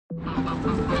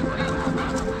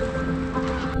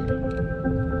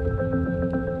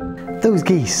Those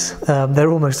geese, they're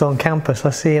almost on campus. I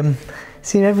see them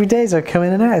every day as I come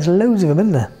in and out. There's loads of them,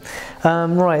 isn't there?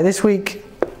 Right, this week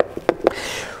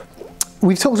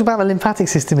we've talked about the lymphatic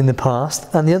system in the past,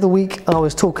 and the other week I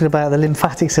was talking about the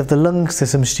lymphatics of the lungs to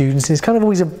some students. It's kind of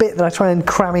always a bit that I try and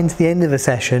cram into the end of a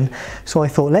session, so I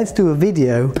thought let's do a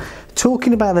video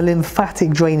talking about the lymphatic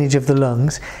drainage of the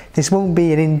lungs. This won't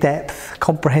be an in-depth,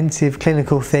 comprehensive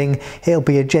clinical thing. It'll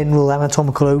be a general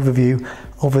anatomical overview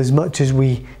of as much as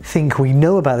we think we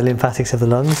know about the lymphatics of the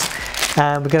lungs.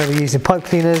 And we're going to be using pipe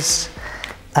cleaners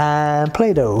and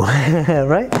Play-Doh,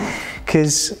 right?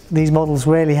 Because these models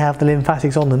rarely have the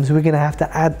lymphatics on them, so we're going to have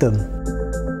to add them.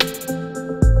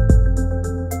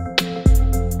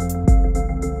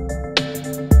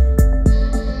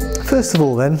 First of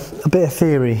all then, a bit of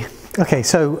theory. Okay,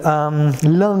 so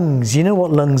lungs, you know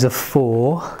what lungs are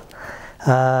for.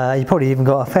 You probably even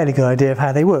got a fairly good idea of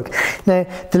how they work. Now,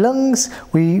 the lungs,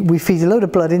 we feed a load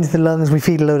of blood into the lungs, we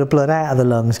feed a load of blood out of the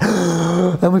lungs,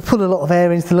 and we pull a lot of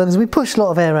air into the lungs, and we push a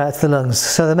lot of air out to the lungs.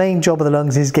 So the main job of the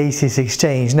lungs is gaseous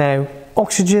exchange. Now,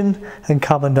 oxygen and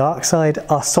carbon dioxide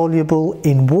are soluble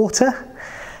in water.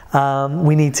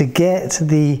 We need to get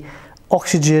the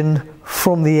oxygen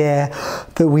from the air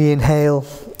that we inhale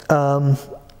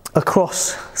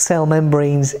across cell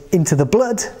membranes into the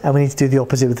blood, and we need to do the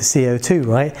opposite with the CO2,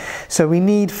 right? So we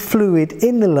need fluid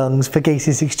in the lungs for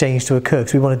gaseous exchange to occur,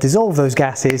 because we want to dissolve those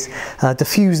gases,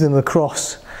 diffuse them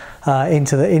across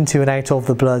into and out of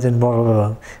the blood, and blah, blah,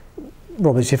 blah.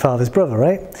 Robert's your father's brother,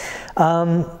 right?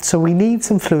 So we need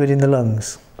some fluid in the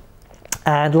lungs,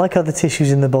 and like other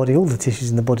tissues in the body, all the tissues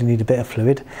in the body need a bit of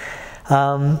fluid.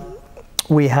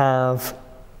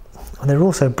 And there are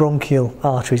also bronchial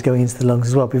arteries going into the lungs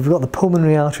as well. We've got the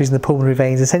pulmonary arteries and the pulmonary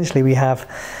veins. Essentially, we have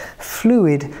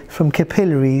fluid from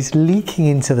capillaries leaking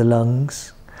into the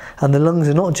lungs. And the lungs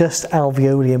are not just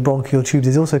alveoli and bronchial tubes,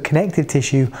 there's also connective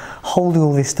tissue holding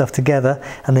all this stuff together,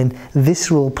 and then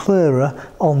visceral pleura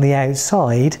on the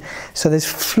outside. So there's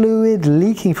fluid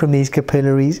leaking from these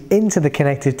capillaries into the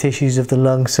connective tissues of the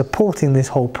lungs, supporting this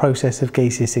whole process of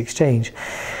gaseous exchange.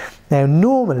 Now,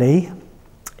 normally,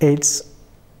 it's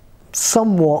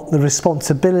somewhat the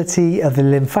responsibility of the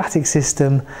lymphatic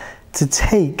system to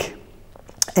take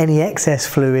any excess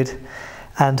fluid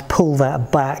and pull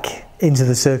that back into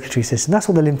the circulatory system. That's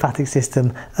what the lymphatic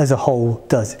system as a whole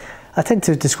does. I tend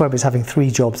to describe it as having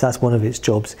three jobs. That's one of its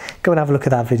jobs. Go and have a look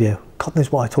at that video. God knows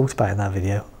what I talked about in that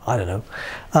video. I don't know.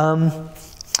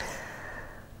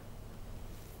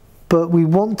 But we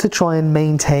want to try and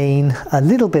maintain a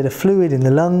little bit of fluid in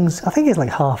the lungs. I think it's like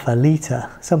 ½ a litre,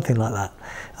 something like that,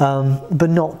 but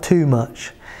not too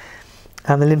much.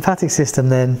 And the lymphatic system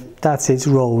then, that's its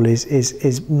role,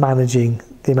 is managing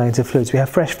the amount of fluids. We have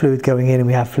fresh fluid going in and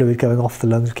we have fluid going off the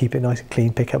lungs. We keep it nice and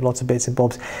clean, pick up lots of bits and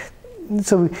bobs.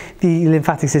 So the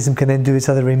lymphatic system can then do its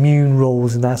other immune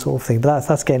roles and that sort of thing, but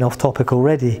that's getting off topic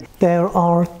already. There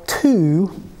are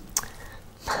two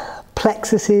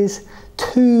plexuses,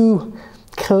 two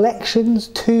collections,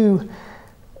 two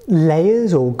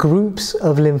layers or groups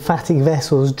of lymphatic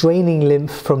vessels draining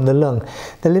lymph from the lung.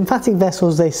 The lymphatic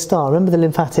vessels, they start, remember the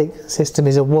lymphatic system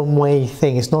is a one-way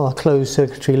thing, it's not a closed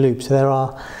circulatory loop, so there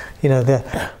are, you know, the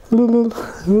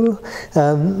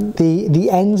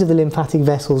ends of the lymphatic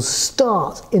vessels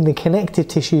start in the connective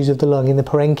tissues of the lung, in the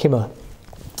parenchyma,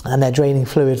 and they're draining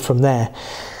fluid from there.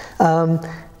 And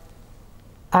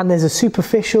there's a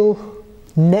superficial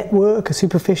network, a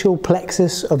superficial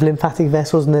plexus of lymphatic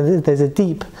vessels, and then there's a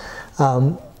deep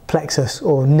plexus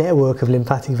or network of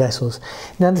lymphatic vessels.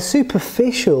 Now the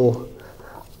superficial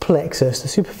plexus, the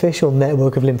superficial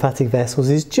network of lymphatic vessels,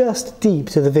 is just deep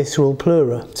to the visceral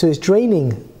pleura. So it's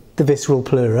draining the visceral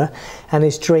pleura and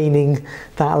it's draining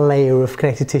that layer of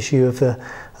connective tissue of the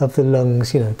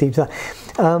lungs, you know, deep to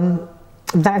that.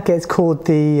 That gets called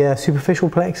the superficial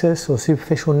plexus or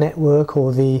superficial network,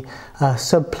 or the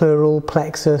subpleural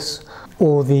plexus,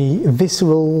 or the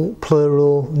visceral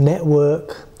pleural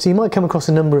network. So you might come across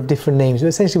a number of different names, but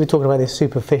essentially we're talking about this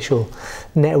superficial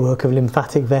network of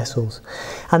lymphatic vessels.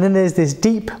 And then there's this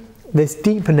deeper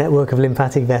network of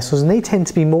lymphatic vessels, and they tend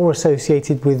to be more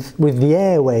associated with the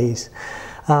airways.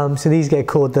 So these get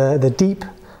called the deep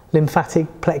lymphatic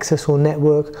plexus or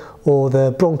network, or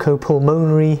the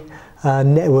bronchopulmonary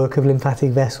network of lymphatic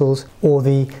vessels, or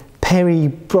the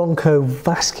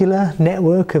peribronchovascular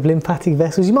network of lymphatic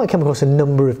vessels. You might come across a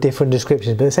number of different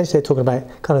descriptions, but essentially they're talking about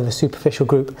kind of a superficial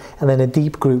group and then a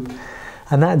deep group.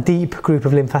 And that deep group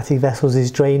of lymphatic vessels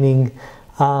is draining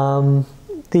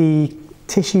the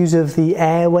tissues of the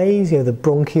airways, you know, the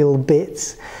bronchial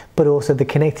bits, but also the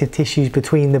connective tissues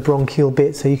between the bronchial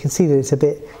bits. So you can see that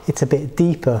it's a bit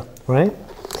deeper, right?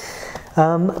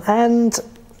 And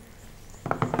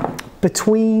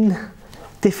between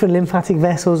different lymphatic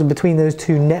vessels and between those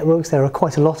two networks, there are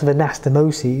quite a lot of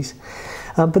anastomoses,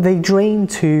 but they drain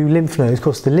to lymph nodes. Of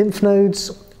course, the lymph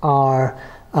nodes are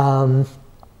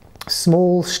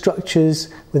small structures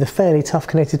with a fairly tough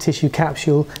connective tissue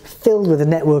capsule filled with a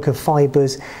network of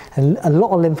fibres, and a lot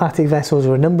of lymphatic vessels,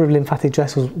 or a number of lymphatic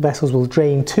vessels will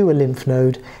drain to a lymph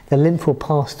node. The lymph will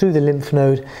pass through the lymph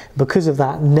node. Because of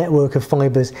that network of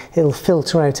fibres, it'll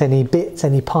filter out any bits,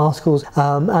 any particles,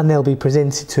 and they'll be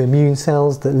presented to immune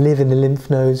cells that live in the lymph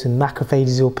nodes, and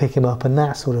macrophages will pick them up and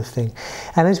that sort of thing.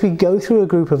 And as we go through a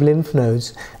group of lymph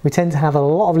nodes, we tend to have a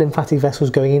lot of lymphatic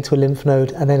vessels going into a lymph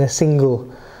node, and then a single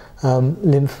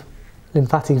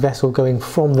lymphatic vessel going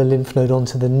from the lymph node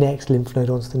onto the next lymph node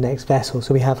onto the next vessel.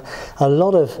 So we have a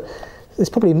lot of, there's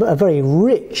probably a very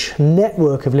rich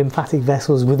network of lymphatic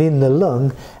vessels within the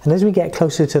lung, and as we get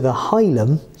closer to the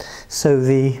hilum, so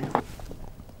the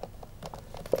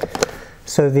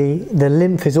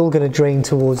lymph is all going to drain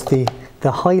towards the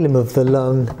hilum of the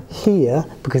lung here,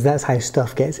 because that's how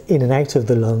stuff gets in and out of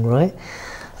the lung, right?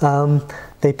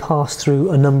 They pass through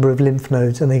a number of lymph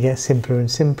nodes and they get simpler and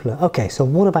simpler. Okay, so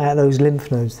what about those lymph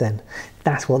nodes then?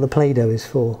 That's what the Play-Doh is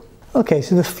for. Okay,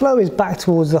 so the flow is back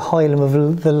towards the hilum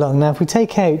of the lung. Now, if we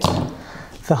take out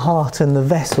the heart and the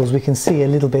vessels, we can see a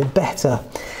little bit better.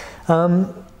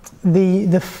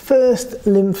 The first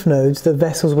lymph nodes that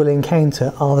vessels will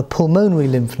encounter are the pulmonary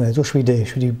lymph nodes. What should we do?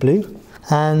 Should we do blue?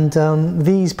 And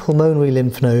these pulmonary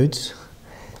lymph nodes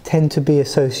tend to be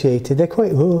associated, they're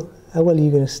quite, how well are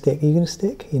you going to stick? Are you going to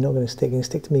stick? You're not going to stick. You're going to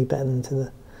stick to me better than to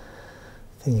the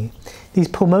thingy. These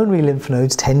pulmonary lymph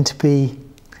nodes tend to be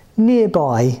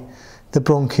nearby the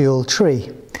bronchial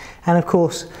tree. And of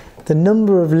course, the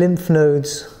number of lymph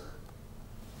nodes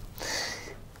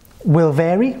will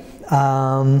vary.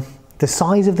 The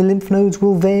size of the lymph nodes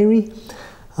will vary.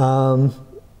 And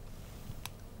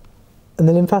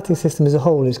the lymphatic system as a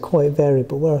whole is quite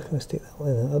variable. Where can I stick that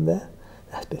one? Up there?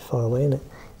 That's a bit far away, isn't it?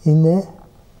 In there?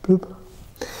 Bloop.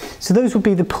 So those would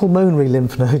be the pulmonary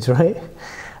lymph nodes, right?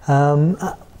 And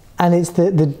it's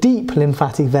the deep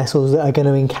lymphatic vessels that are going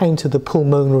to encounter the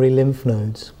pulmonary lymph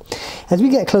nodes. As we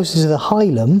get closer to the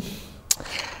hilum,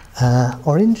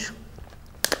 orange,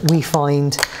 we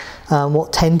find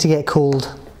what tend to get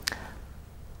called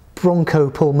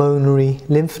bronchopulmonary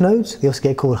lymph nodes. They also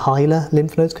get called hilar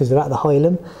lymph nodes because they're at the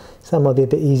hilum, so that might be a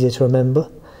bit easier to remember.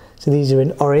 So these are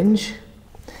in orange.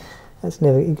 That's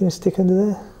never, you're going to stick under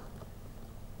there?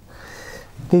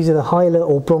 These are the hilar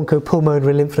or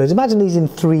bronchopulmonary lymph nodes. Imagine these in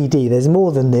 3D. There's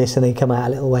more than this and they come out a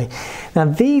little way. Now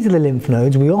these are the lymph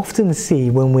nodes we often see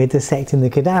when we're dissecting the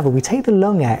cadaver. We take the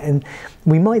lung out and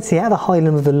we might see at the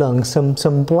hilum of the lung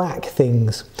some black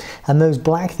things. And those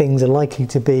black things are likely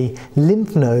to be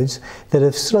lymph nodes that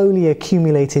have slowly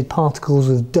accumulated particles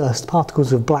of dust,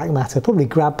 particles of black matter, probably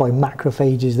grabbed by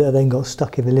macrophages that then got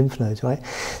stuck in the lymph nodes, right?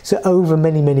 So over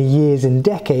many, many years and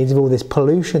decades of all this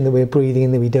pollution that we're breathing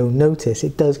in that we don't notice,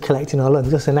 it does collect in our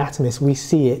lungs. Us anatomists, we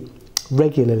see it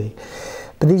regularly.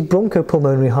 But these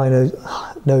bronchopulmonary high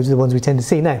nodes are the ones we tend to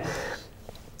see. Now,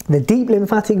 the deep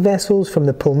lymphatic vessels from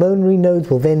the pulmonary nodes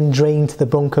will then drain to the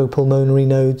bronchopulmonary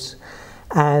nodes,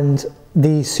 and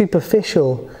the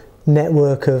superficial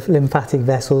network of lymphatic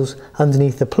vessels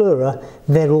underneath the pleura,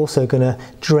 they're also going to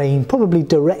drain probably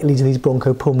directly to these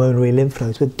bronchopulmonary lymph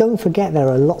nodes. But don't forget there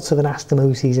are lots of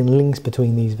anastomoses and links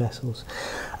between these vessels.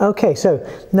 Okay, so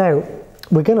now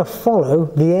we're going to follow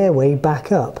the airway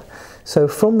back up. So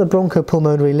from the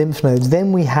bronchopulmonary lymph nodes,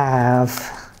 then we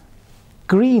have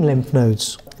green lymph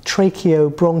nodes,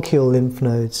 tracheobronchial lymph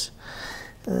nodes.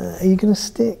 Are you going to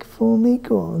stick for me?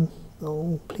 Go on.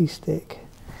 Oh, please stick.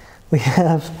 We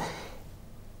have,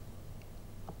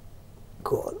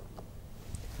 go on,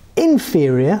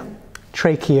 inferior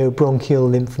tracheobronchial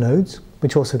lymph nodes,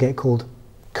 which also get called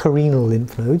carinal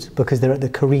lymph nodes because they're at the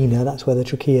carina, that's where the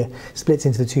trachea splits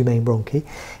into the two main bronchi.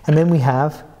 And then we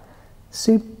have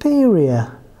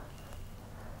superior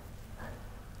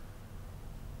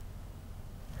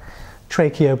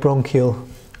tracheobronchial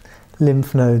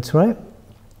lymph nodes, right?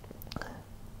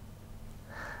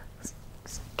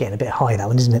 It's getting a bit high, that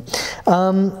one, isn't it?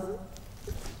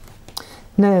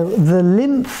 Now, the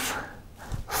lymph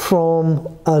from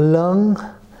a lung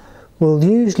will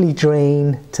usually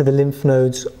drain to the lymph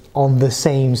nodes on the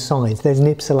same sides. There's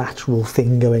an ipsilateral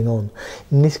thing going on.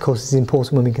 And this, of course, is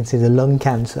important when we consider lung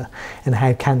cancer and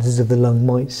how cancers of the lung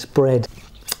might spread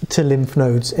to lymph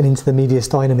nodes and into the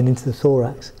mediastinum and into the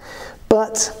thorax.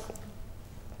 But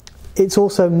It's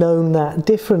also known that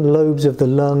different lobes of the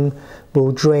lung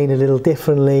will drain a little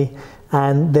differently,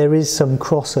 and there is some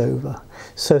crossover.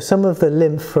 So some of the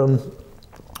lymph from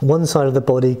one side of the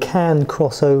body can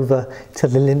cross over to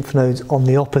the lymph nodes on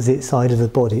the opposite side of the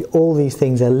body. All these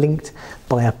things are linked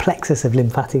by a plexus of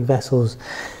lymphatic vessels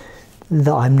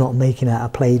that I'm not making out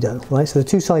of Play-Doh, right? So the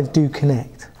two sides do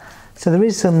connect. So there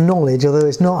is some knowledge, although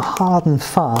it's not hard and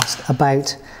fast,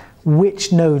 about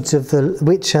which lobes of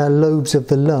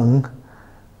the lung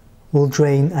will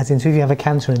drain, as in, so if you have a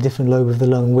cancer in a different lobe of the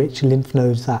lung, which lymph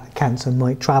nodes that cancer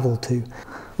might travel to.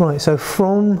 Right, so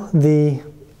from the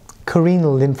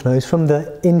carinal lymph nodes, from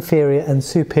the inferior and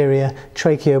superior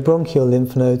tracheobronchial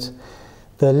lymph nodes,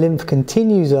 the lymph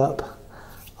continues up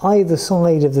either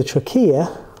side of the trachea,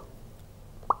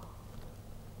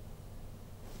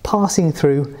 passing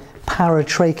through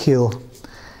paratracheal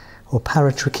or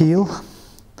paratracheal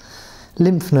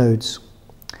lymph nodes.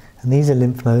 And these are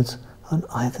lymph nodes on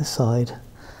either side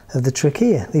of the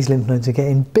trachea. These lymph nodes are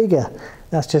getting bigger.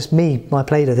 That's just me, my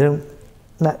Play-Doh. They don't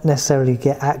necessarily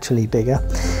get actually bigger.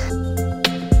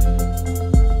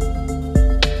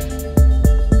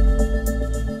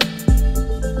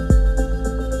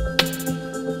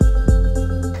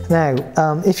 Now,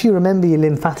 if you remember your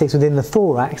lymphatics within the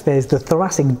thorax, there's the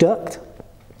thoracic duct,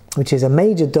 which is a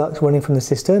major duct running from the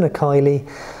cisterna chyli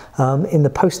in the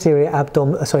posterior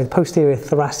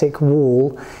thoracic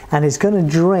wall, and it's going to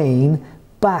drain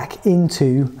back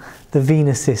into the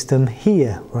venous system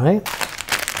here, right?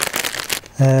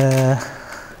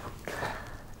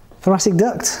 Thoracic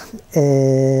duct.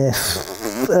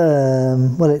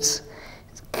 Well, it's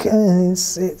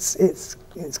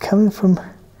coming from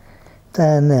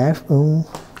down there. Ooh.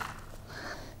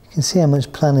 You can see how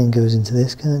much planning goes into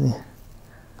this, can't you?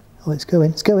 Oh, it's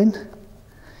going.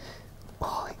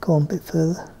 Oh, go on a bit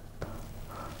further.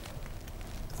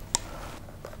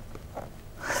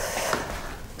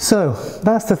 So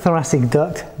that's the thoracic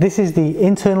duct. This is the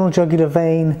internal jugular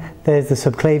vein. There's the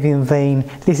subclavian vein.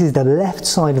 This is the left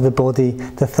side of the body.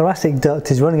 The thoracic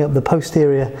duct is running up the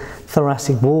posterior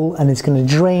thoracic wall, and it's going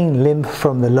to drain lymph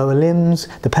from the lower limbs,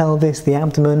 the pelvis, the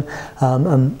abdomen,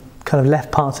 and kind of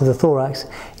left parts of the thorax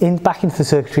back into the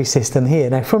circulatory system here.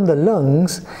 Now, from the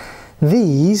lungs,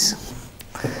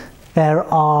 there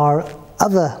are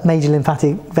other major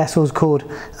lymphatic vessels called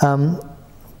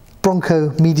Bronco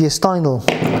mediastinal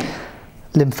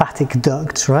lymphatic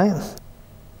ducts, right?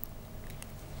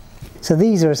 So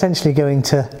these are essentially going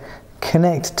to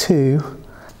connect to,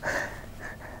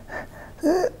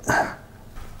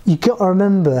 you've got to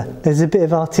remember there's a bit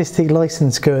of artistic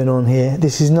license going on here.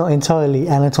 This is not entirely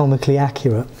anatomically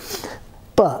accurate,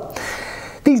 but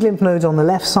these lymph nodes on the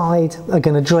left side are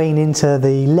going to drain into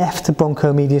the left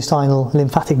bronchomediastinal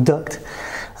lymphatic duct,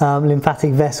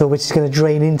 lymphatic vessel, which is going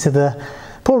to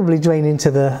probably drain into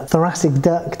the thoracic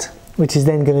duct, which is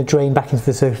then going to drain back into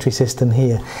the circulatory system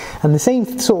here. And the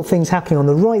same sort of thing's happening on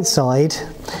the right side,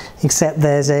 except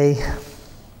there's a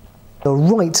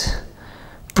right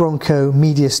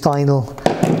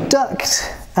bronchomediastinal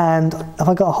duct. And have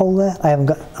I got a hole there? I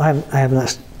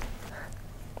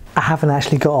haven't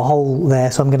actually got a hole there,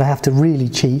 so I'm going to have to really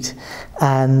cheat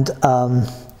and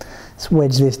let's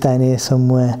wedge this down here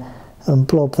somewhere and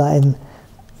blob that in.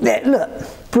 There, look,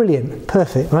 brilliant,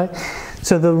 perfect, right?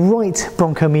 So the right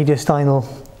bronchomediastinal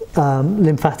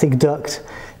lymphatic duct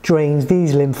drains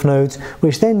these lymph nodes,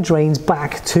 which then drains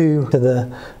back to the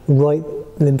right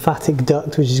lymphatic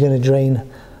duct, which is going to drain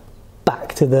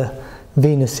back to the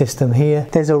venous system here.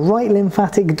 There's a right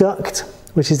lymphatic duct,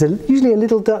 which is usually a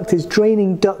little duct. It's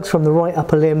draining ducts from the right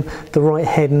upper limb, the right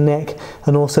head and neck,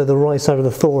 and also the right side of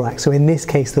the thorax. So in this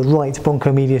case, the right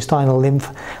bronchomediastinal lymph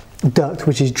duct,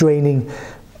 which is draining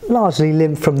largely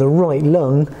lymph from the right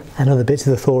lung and other bits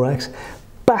of the thorax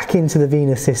back into the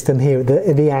venous system here at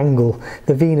the angle,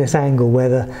 the venous angle, where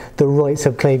the right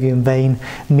subclavian vein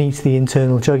meets the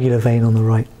internal jugular vein on the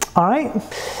right. All right.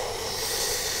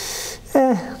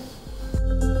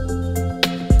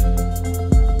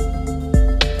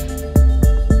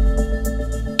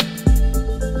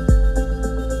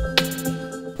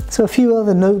 So a few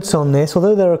other notes on this.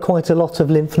 Although there are quite a lot of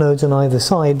lymph nodes on either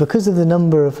side, because of the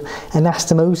number of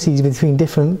anastomoses between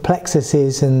different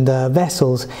plexuses and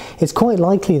vessels, it's quite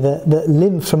likely that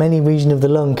lymph from any region of the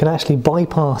lung can actually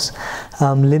bypass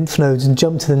lymph nodes and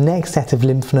jump to the next set of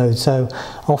lymph nodes. So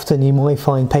often you might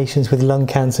find patients with lung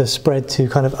cancer spread to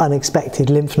kind of unexpected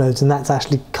lymph nodes, and that's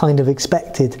actually kind of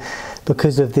expected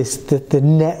because of the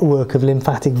network of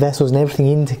lymphatic vessels, and everything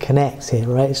interconnects here,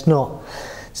 right? It's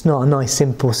not a nice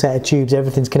simple set of tubes.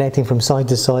 Everything's connecting from side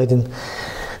to side and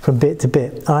from bit to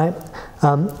bit. All right.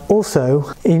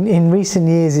 Also, in recent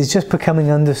years, it's just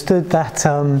becoming understood that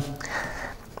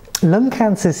lung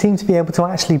cancer seems to be able to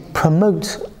actually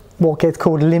promote what gets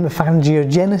called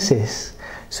lymphangiogenesis,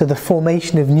 so the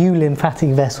formation of new lymphatic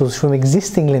vessels from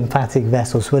existing lymphatic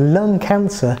vessels. So a lung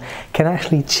cancer can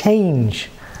actually change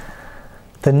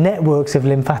the networks of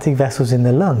lymphatic vessels in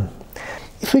the lung.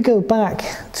 If we go back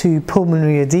to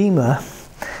pulmonary edema,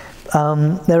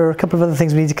 there are a couple of other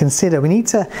things we need to consider.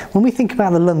 When we think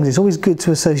about the lungs, it's always good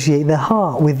to associate the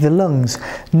heart with the lungs.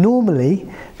 Normally,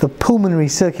 the pulmonary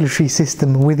circulatory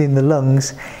system within the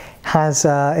lungs has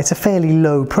it's a fairly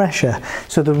low pressure,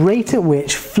 so the rate at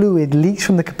which fluid leaks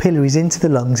from the capillaries into the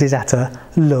lungs is at a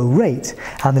low rate,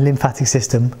 and the lymphatic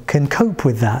system can cope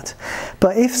with that.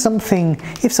 But if something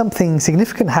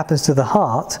significant happens to the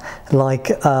heart, like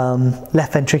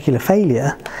left ventricular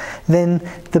failure, then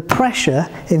the pressure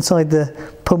inside the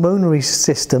pulmonary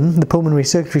system, the pulmonary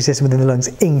circulatory system within the lungs,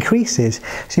 increases.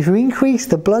 So if you increase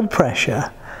the blood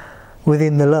pressure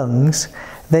within the lungs,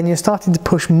 then you're starting to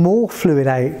push more fluid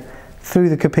out through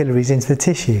the capillaries into the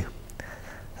tissue.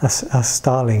 That's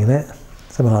startling, isn't it?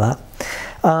 Something like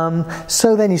that.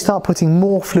 So then you start putting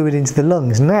more fluid into the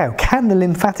lungs. Now, can the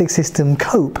lymphatic system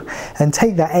cope and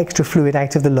take that extra fluid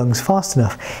out of the lungs fast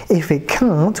enough? If it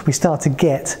can't, we start to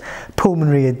get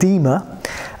pulmonary edema.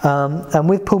 And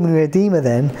with pulmonary edema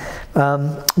then,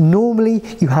 normally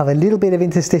you have a little bit of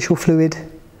interstitial fluid,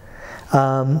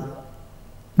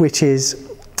 which is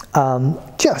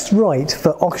just right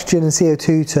for oxygen and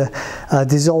CO2 to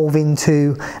dissolve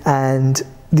into, and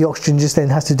the oxygen just then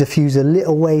has to diffuse a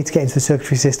little way to get into the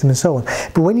circulatory system and so on.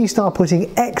 But when you start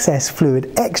putting excess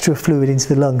fluid, extra fluid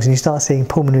into the lungs, and you start seeing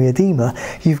pulmonary edema,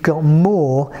 you've got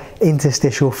more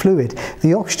interstitial fluid.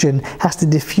 The oxygen has to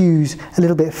diffuse a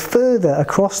little bit further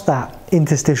across that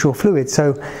interstitial fluid,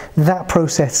 so that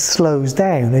process slows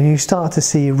down and you start to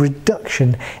see a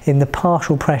reduction in the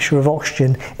partial pressure of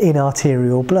oxygen in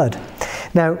arterial blood.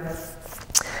 Now,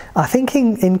 I think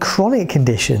in chronic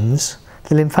conditions,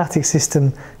 the lymphatic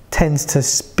system tends to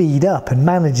speed up and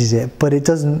manages it, but it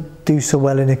doesn't do so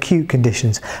well in acute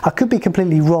conditions. I could be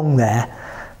completely wrong there,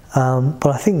 but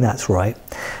I think that's right.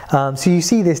 So you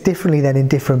see this differently then in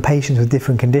different patients with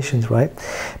different conditions, right?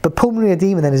 But pulmonary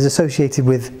edema then is associated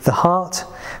with the heart,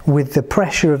 with the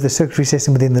pressure of the circulatory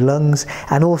system within the lungs,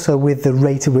 and also with the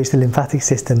rate at which the lymphatic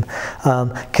system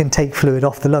can take fluid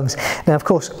off the lungs. Now, of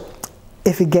course,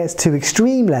 if it gets to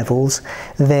extreme levels,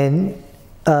 then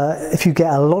if you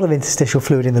get a lot of interstitial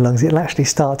fluid in the lungs, it'll actually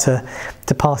start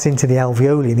to pass into the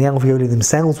alveoli, and the alveoli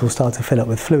themselves will start to fill up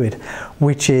with fluid,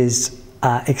 which is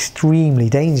extremely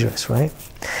dangerous, right?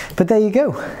 But there you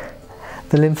go.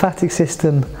 The lymphatic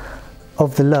system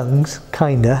of the lungs,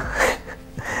 kinda,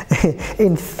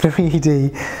 in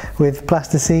 3D with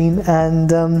plasticine and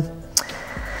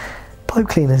pipe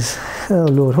cleaners. Oh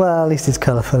Lord, well, at least it's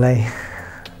colourful, eh?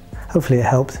 Hopefully it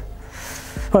helped.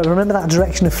 Right, remember that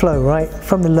direction of flow, right?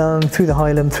 From the lung, through the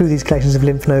hilum, through these collections of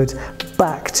lymph nodes,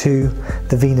 back to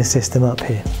the venous system up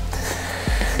here.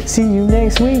 See you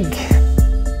next week.